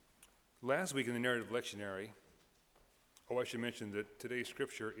Last week in the narrative lectionary, I should mention that today's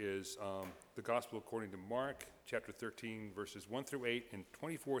scripture is the Gospel according to Mark, chapter 13, verses 1 through 8 and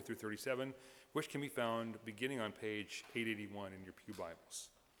 24 through 37, which can be found beginning on page 881 in your pew Bibles.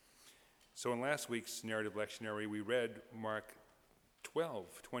 So in last week's narrative lectionary, we read Mark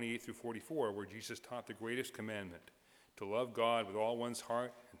 12, 28 through 44, where Jesus taught the greatest commandment, to love God with all one's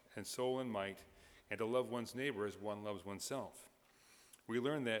heart and soul and might, and to love one's neighbor as one loves oneself. We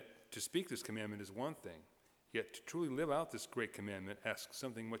learned that to speak this commandment is one thing, yet to truly live out this great commandment asks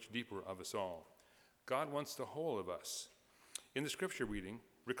something much deeper of us all. God wants the whole of us. In the scripture reading,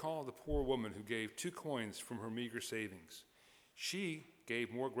 recall the poor woman who gave 2 coins from her meager savings. She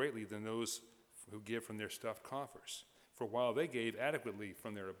gave more greatly than those who give from their stuffed coffers. For while they gave adequately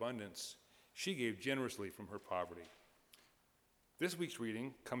from their abundance, she gave generously from her poverty. This week's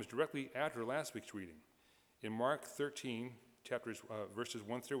reading comes directly after last week's reading. In Mark 13, verses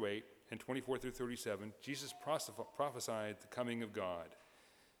 1 through 8 and 24 through 37, Jesus prophesied the coming of God.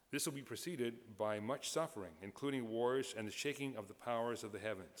 This will be preceded by much suffering, including wars and the shaking of the powers of the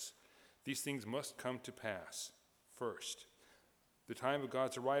heavens. These things must come to pass first. The time of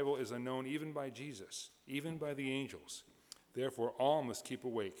God's arrival is unknown even by Jesus, even by the angels. Therefore, all must keep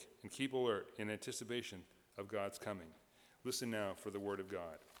awake and keep alert in anticipation of God's coming. Listen now for the word of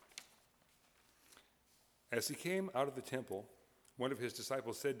God. As he came out of the temple, one of his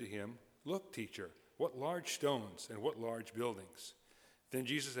disciples said to him, "Look, teacher, what large stones and what large buildings." Then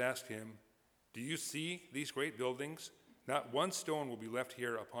Jesus asked him, "Do you see these great buildings? Not one stone will be left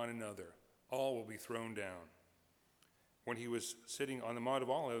here upon another. All will be thrown down." When he was sitting on the Mount of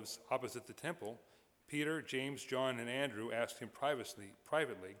Olives opposite the temple, Peter, James, John, and Andrew asked him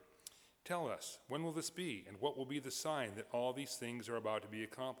privately, "Tell us, when will this be, and what will be the sign that all these things are about to be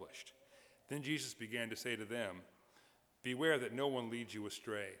accomplished?" Then Jesus began to say to them, "Beware that no one leads you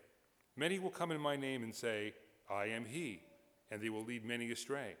astray. Many will come in my name and say, 'I am he,' and they will lead many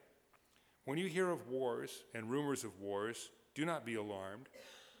astray. When you hear of wars and rumors of wars, do not be alarmed.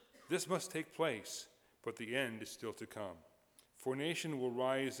 This must take place, but the end is still to come. For nation will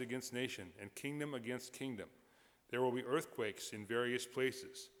rise against nation, and kingdom against kingdom. There will be earthquakes in various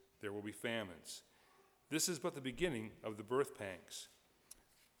places. There will be famines. This is but the beginning of the birth pangs.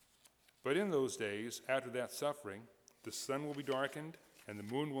 But in those days, after that suffering, the sun will be darkened, and the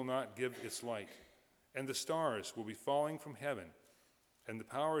moon will not give its light, and the stars will be falling from heaven, and the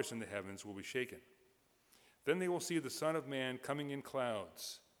powers in the heavens will be shaken. Then they will see the Son of Man coming in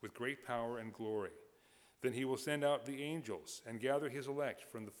clouds with great power and glory. Then he will send out the angels and gather his elect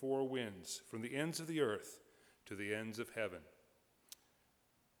from the 4 winds, from the ends of the earth to the ends of heaven.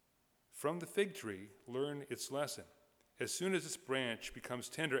 From the fig tree, learn its lesson. As soon as its branch becomes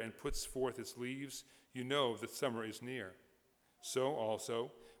tender and puts forth its leaves, you know that summer is near. So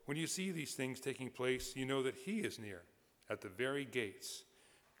also, when you see these things taking place, you know that he is near, at the very gates.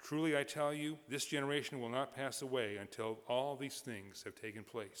 Truly I tell you, this generation will not pass away until all these things have taken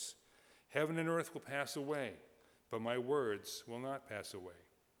place. Heaven and earth will pass away, but my words will not pass away.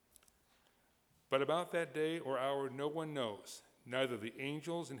 But about that day or hour no one knows, neither the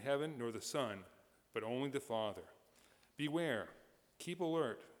angels in heaven nor the Son, but only the Father. Beware, keep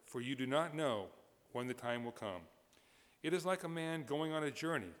alert, for you do not know when the time will come. It is like a man going on a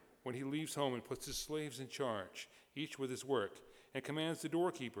journey when he leaves home and puts his slaves in charge, each with his work, and commands the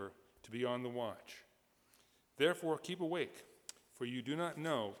doorkeeper to be on the watch. Therefore keep awake, for you do not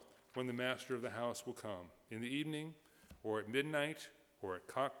know when the master of the house will come, in the evening, or at midnight, or at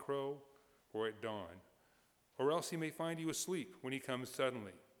cockcrow, or at dawn. Or else he may find you asleep when he comes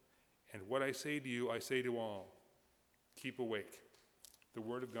suddenly. And what I say to you, I say to all, keep awake. The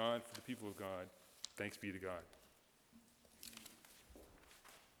word of God for the people of God. Thanks be to God.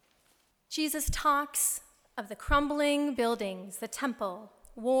 Jesus talks of the crumbling buildings, the temple,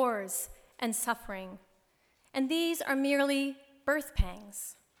 wars, and suffering. And these are merely birth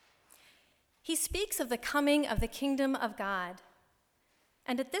pangs. He speaks of the coming of the kingdom of God.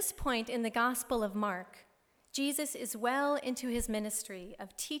 And at this point in the Gospel of Mark, Jesus is well into his ministry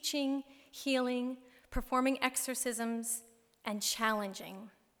of teaching, healing, performing exorcisms, and challenging.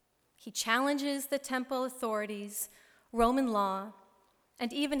 He challenges the temple authorities, Roman law,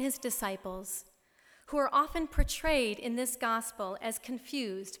 and even his disciples, who are often portrayed in this gospel as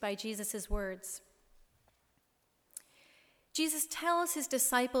confused by Jesus' words. Jesus tells his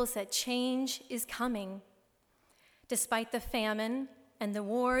disciples that change is coming. Despite the famine and the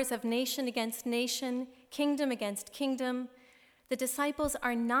wars of nation against nation, kingdom against kingdom, the disciples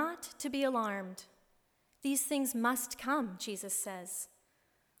are not to be alarmed. These things must come, Jesus says.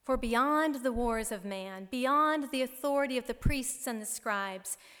 For beyond the wars of man, beyond the authority of the priests and the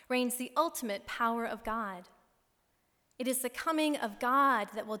scribes, reigns the ultimate power of God. It is the coming of God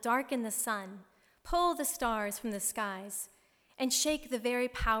that will darken the sun, pull the stars from the skies, and shake the very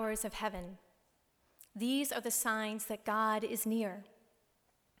powers of heaven. These are the signs that God is near.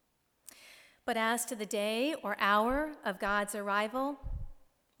 But as to the day or hour of God's arrival,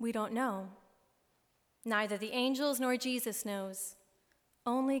 we don't know. Neither the angels nor Jesus knows.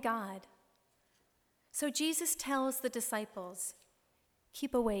 Only God. So Jesus tells the disciples,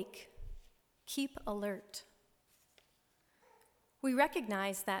 keep awake, keep alert. We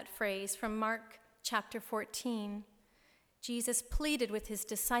recognize that phrase from Mark chapter 14. Jesus pleaded with his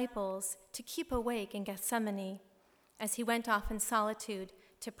disciples to keep awake in Gethsemane as he went off in solitude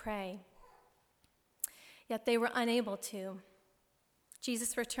to pray. Yet they were unable to.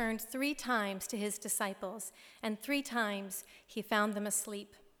 Jesus returned 3 times to his disciples, and 3 times he found them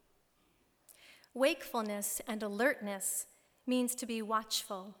asleep. Wakefulness and alertness means to be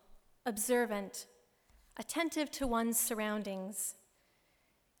watchful, observant, attentive to one's surroundings.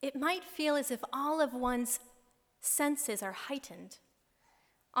 It might feel as if all of one's senses are heightened.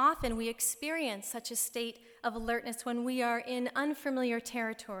 Often we experience such a state of alertness when we are in unfamiliar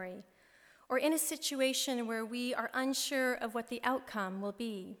territory, or in a situation where we are unsure of what the outcome will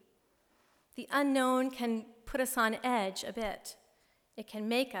be. The unknown can put us on edge a bit. It can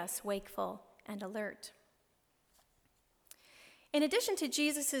make us wakeful and alert. In addition to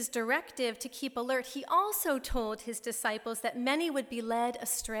Jesus' directive to keep alert, he also told his disciples that many would be led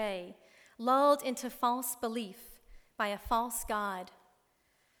astray, lulled into false belief by a false god.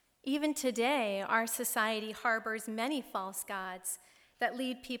 Even today, our society harbors many false gods that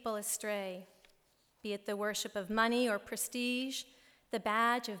lead people astray, be it the worship of money or prestige, the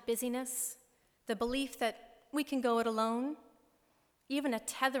badge of busyness, the belief that we can go it alone, even a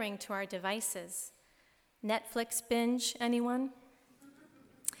tethering to our devices. Netflix binge, anyone?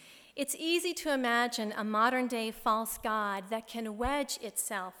 It's easy to imagine a modern-day false god that can wedge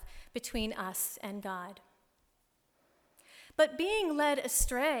itself between us and God. But being led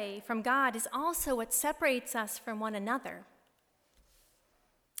astray from God is also what separates us from one another.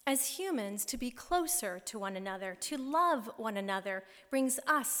 As humans, to be closer to one another, to love one another, brings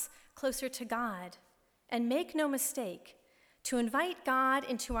us closer to God. And make no mistake, to invite God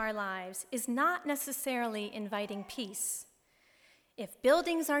into our lives is not necessarily inviting peace. If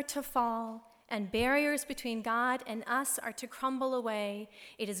buildings are to fall and barriers between God and us are to crumble away,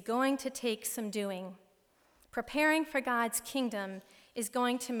 it is going to take some doing. Preparing for God's kingdom is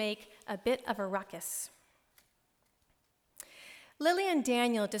going to make a bit of a ruckus. Lillian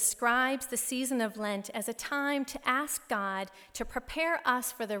Daniel describes the season of Lent as a time to ask God to prepare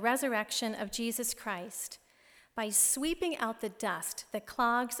us for the resurrection of Jesus Christ by sweeping out the dust that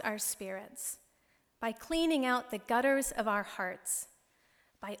clogs our spirits, by cleaning out the gutters of our hearts,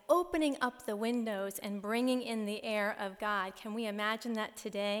 by opening up the windows and bringing in the air of God. Can we imagine that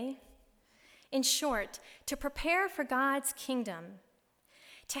today? In short, to prepare for God's kingdom,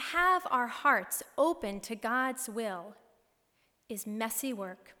 to have our hearts open to God's will, is messy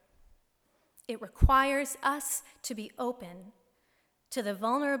work. It requires us to be open to the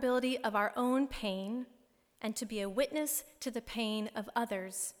vulnerability of our own pain and to be a witness to the pain of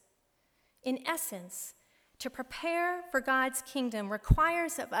others. In essence, to prepare for God's kingdom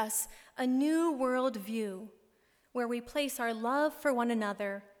requires of us a new worldview where we place our love for one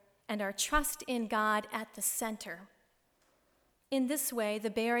another and our trust in God at the center. In this way, the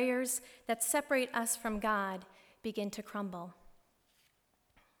barriers that separate us from God begin to crumble.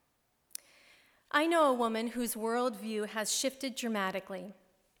 I know a woman whose worldview has shifted dramatically.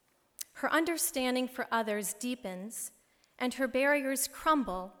 Her understanding for others deepens, and her barriers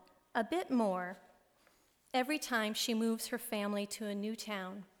crumble a bit more every time she moves her family to a new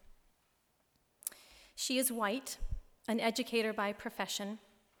town. She is white, an educator by profession.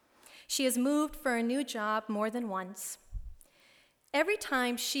 She has moved for a new job more than once. Every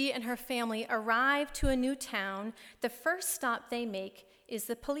time she and her family arrive to a new town, the first stop they make is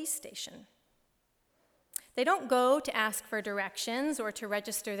the police station. They don't go to ask for directions or to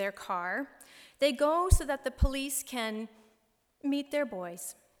register their car. They go so that the police can meet their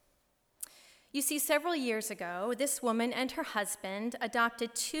boys. You see, several years ago, this woman and her husband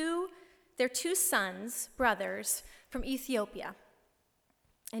adopted their two sons, brothers, from Ethiopia.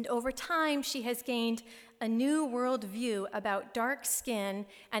 And over time, she has gained a new worldview about dark skin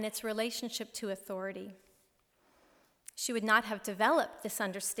and its relationship to authority. She would not have developed this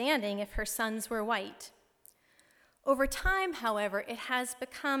understanding if her sons were white. Over time, however, it has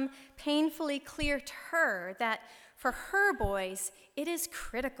become painfully clear to her that For her boys, it is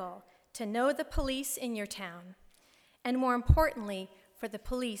critical to know the police in your town, and more importantly, for the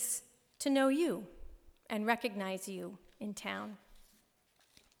police to know you and recognize you in town.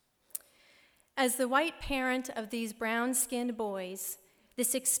 As the white parent of these brown-skinned boys,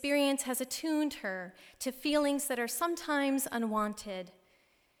 this experience has attuned her to feelings that are sometimes unwanted,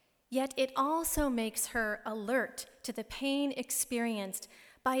 yet it also makes her alert to the pain experienced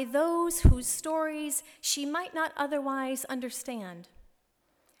by those whose stories she might not otherwise understand.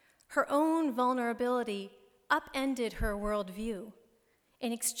 Her own vulnerability upended her worldview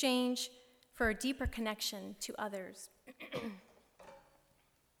in exchange for a deeper connection to others.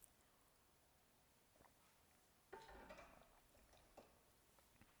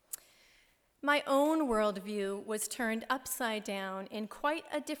 My own worldview was turned upside down in quite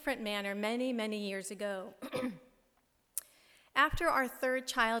a different manner many, many years ago. After our third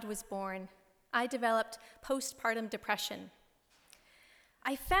child was born, I developed postpartum depression.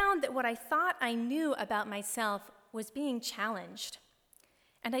 I found that what I thought I knew about myself was being challenged,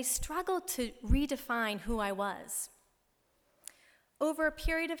 and I struggled to redefine who I was. Over a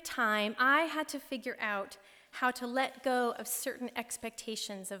period of time, I had to figure out how to let go of certain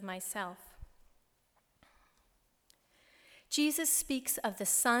expectations of myself. Jesus speaks of the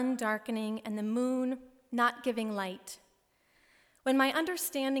sun darkening and the moon not giving light. When my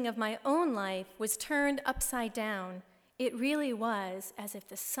understanding of my own life was turned upside down, it really was as if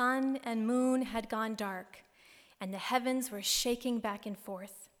the sun and moon had gone dark and the heavens were shaking back and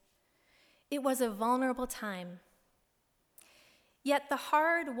forth. It was a vulnerable time. Yet the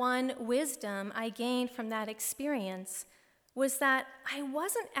hard-won wisdom I gained from that experience was that I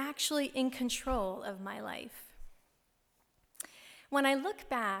wasn't actually in control of my life. When I look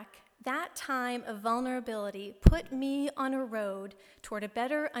back, that time of vulnerability put me on a road toward a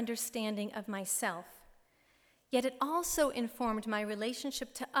better understanding of myself, yet it also informed my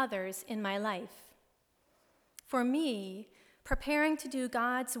relationship to others in my life. For me, preparing to do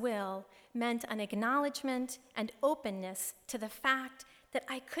God's will meant an acknowledgement and openness to the fact that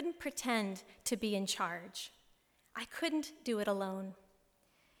I couldn't pretend to be in charge. I couldn't do it alone.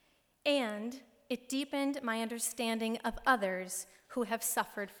 And it deepened my understanding of others who have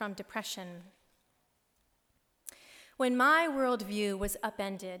suffered from depression. When my worldview was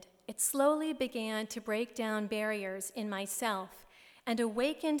upended, it slowly began to break down barriers in myself and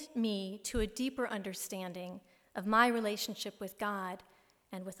awakened me to a deeper understanding of my relationship with God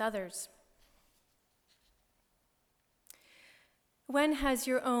and with others. When has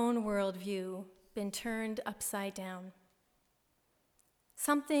your own worldview been turned upside down?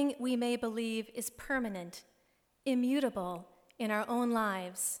 Something we may believe is permanent, immutable in our own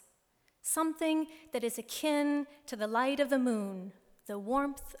lives, something that is akin to the light of the moon, the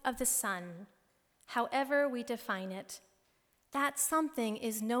warmth of the sun, however we define it, that something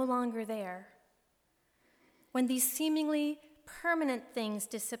is no longer there. When these seemingly permanent things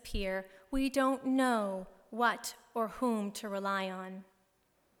disappear, we don't know what or whom to rely on.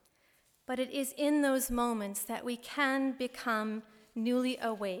 But it is in those moments that we can become newly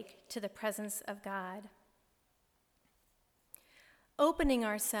awake to the presence of God. Opening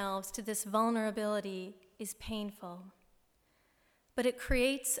ourselves to this vulnerability is painful, but it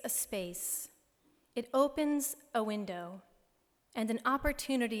creates a space. It opens a window and an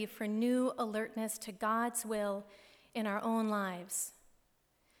opportunity for new alertness to God's will in our own lives.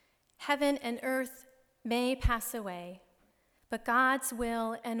 Heaven and earth may pass away, but God's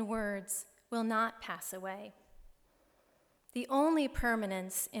will and words will not pass away. The only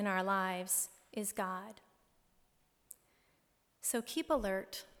permanence in our lives is God. So keep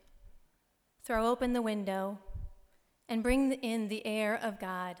alert, throw open the window, and bring in the air of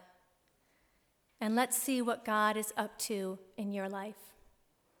God. And let's see what God is up to in your life.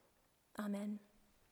 Amen.